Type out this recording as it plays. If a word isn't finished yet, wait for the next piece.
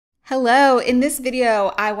Hello, in this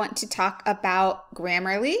video, I want to talk about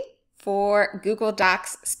Grammarly for Google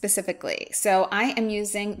Docs specifically. So I am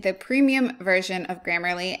using the premium version of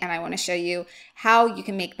Grammarly and I want to show you how you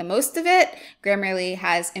can make the most of it. Grammarly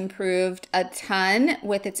has improved a ton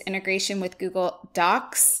with its integration with Google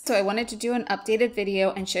Docs. So I wanted to do an updated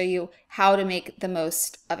video and show you how to make the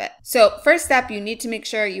most of it. So first step, you need to make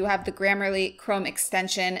sure you have the Grammarly Chrome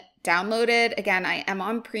extension downloaded. Again, I am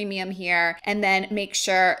on premium here, and then make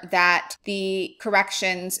sure that the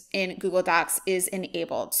corrections in Google Docs is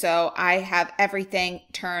enabled. So I have everything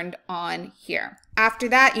turned on here. After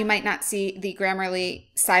that, you might not see the Grammarly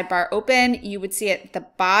sidebar open. You would see it at the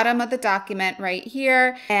bottom of the document right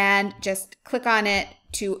here, and just click on it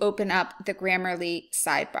to open up the Grammarly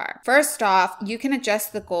sidebar. First off, you can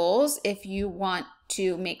adjust the goals if you want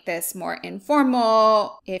to make this more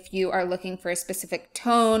informal, if you are looking for a specific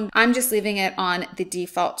tone. I'm just leaving it on the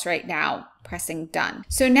defaults right now, pressing done.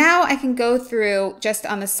 So now I can go through just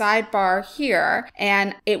on the sidebar here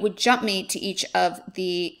and it would jump me to each of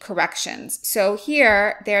the corrections. So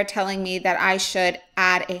here they're telling me that I should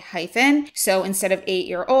add a hyphen. So instead of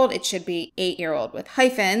 8-year-old, it should be 8-year-old with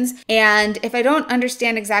hyphens. And if I don't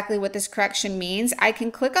understand exactly what this correction means, I can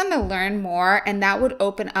click on the learn more and that would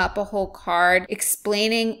open up a whole card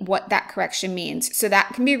explaining what that correction means. So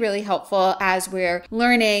that can be really helpful as we're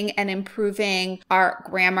learning and improving our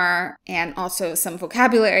grammar and also some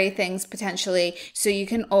vocabulary things potentially. So you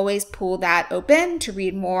can always pull that open to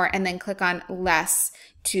read more and then click on less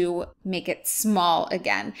to make it small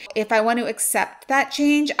again. If I want to accept that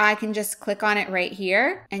change, I can just click on it right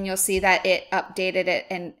here and you'll see that it updated it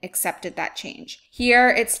and accepted that change. Here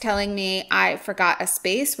it's telling me I forgot a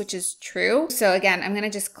space, which is true. So again, I'm going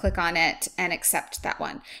to just click on it and accept that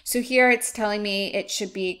one. So here it's telling me it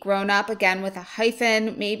should be grown up again with a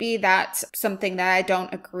hyphen. Maybe that's something that I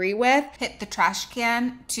don't agree with. Hit the trash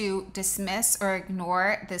can to dismiss or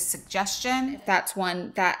ignore this suggestion if that's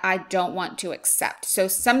one that I don't want to accept. So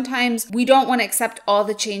sometimes we don't want to accept all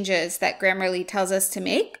the changes that Grammarly tells us to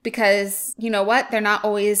make because you know what? They're not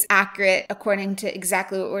always accurate according to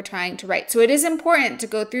exactly what we're trying to write. So it is important to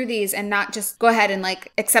go through these and not just go ahead and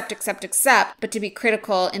like accept, but to be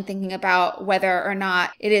critical in thinking about whether or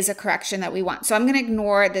not it is a correction that we want. So I'm going to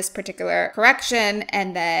ignore this particular correction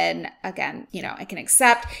and then again, I can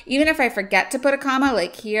accept. Even if I forget to put a comma,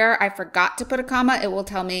 like here, I forgot to put a comma, it will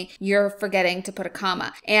tell me you're forgetting to put a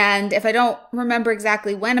comma. And if I don't remember exactly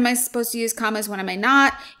when am I supposed to use commas, when am I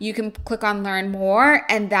not, you can click on learn more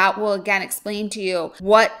and that will again explain to you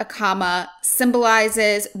what a comma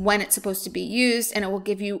symbolizes, when it's supposed to be used, and it will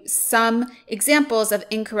give you some examples of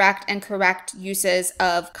incorrect and correct uses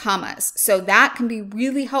of commas. So that can be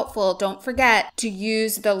really helpful. Don't forget to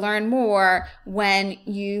use the learn more when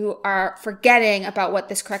you are forgetting about what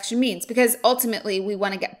this correction means, because ultimately we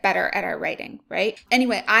want to get better at our writing, right?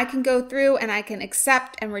 Anyway, I can go through and I can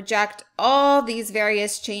accept and reject all these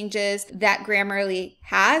various changes that Grammarly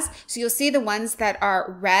has. So you'll see the ones that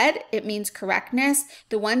are red, it means correctness.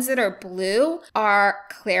 The ones that are blue are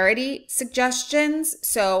clarity suggestions.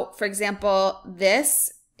 So for example,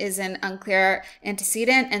 this is an unclear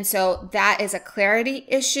antecedent, and so that is a clarity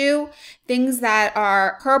issue. Things that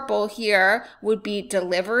are purple here would be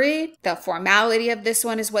delivery. The formality of this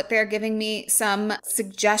one is what they're giving me some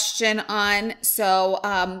suggestion on. So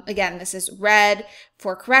again, this is red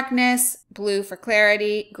for correctness, blue for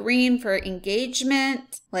clarity, green for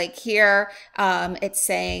engagement. Like here, it's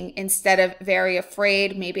saying instead of very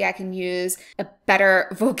afraid, maybe I can use a better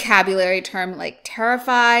vocabulary term like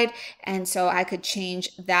terrified. And so I could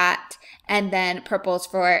change that. And then purple's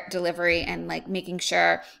for delivery and like making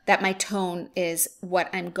sure that my tone is what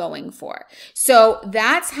I'm going for. So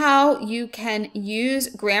that's how you can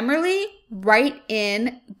use Grammarly right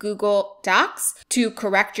in Google Docs to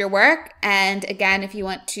correct your work. And again, if you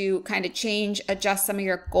want to kind of adjust some of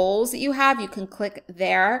your goals that you have, you can click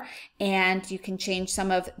there and you can change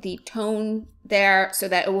some of the tone there so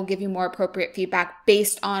that it will give you more appropriate feedback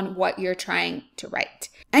based on what you're trying to write.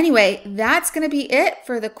 Anyway, that's going to be it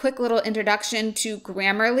for the quick little introduction to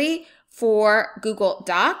Grammarly for Google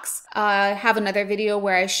Docs. I have another video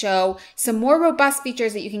where I show some more robust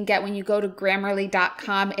features that you can get when you go to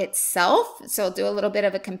Grammarly.com itself. So I'll do a little bit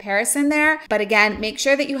of a comparison there. But again, make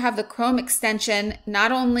sure that you have the Chrome extension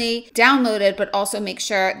not only downloaded, but also make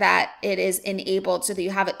sure that it is enabled so that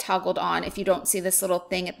you have it toggled on if you don't see this little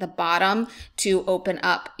thing at the bottom to open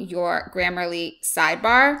up your Grammarly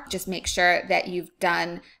sidebar. Just make sure that you've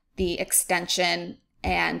done the extension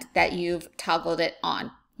and that you've toggled it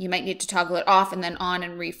on. You might need to toggle it off and then on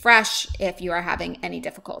and refresh if you are having any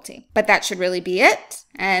difficulty. But that should really be it.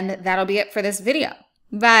 And that'll be it for this video.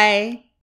 Bye.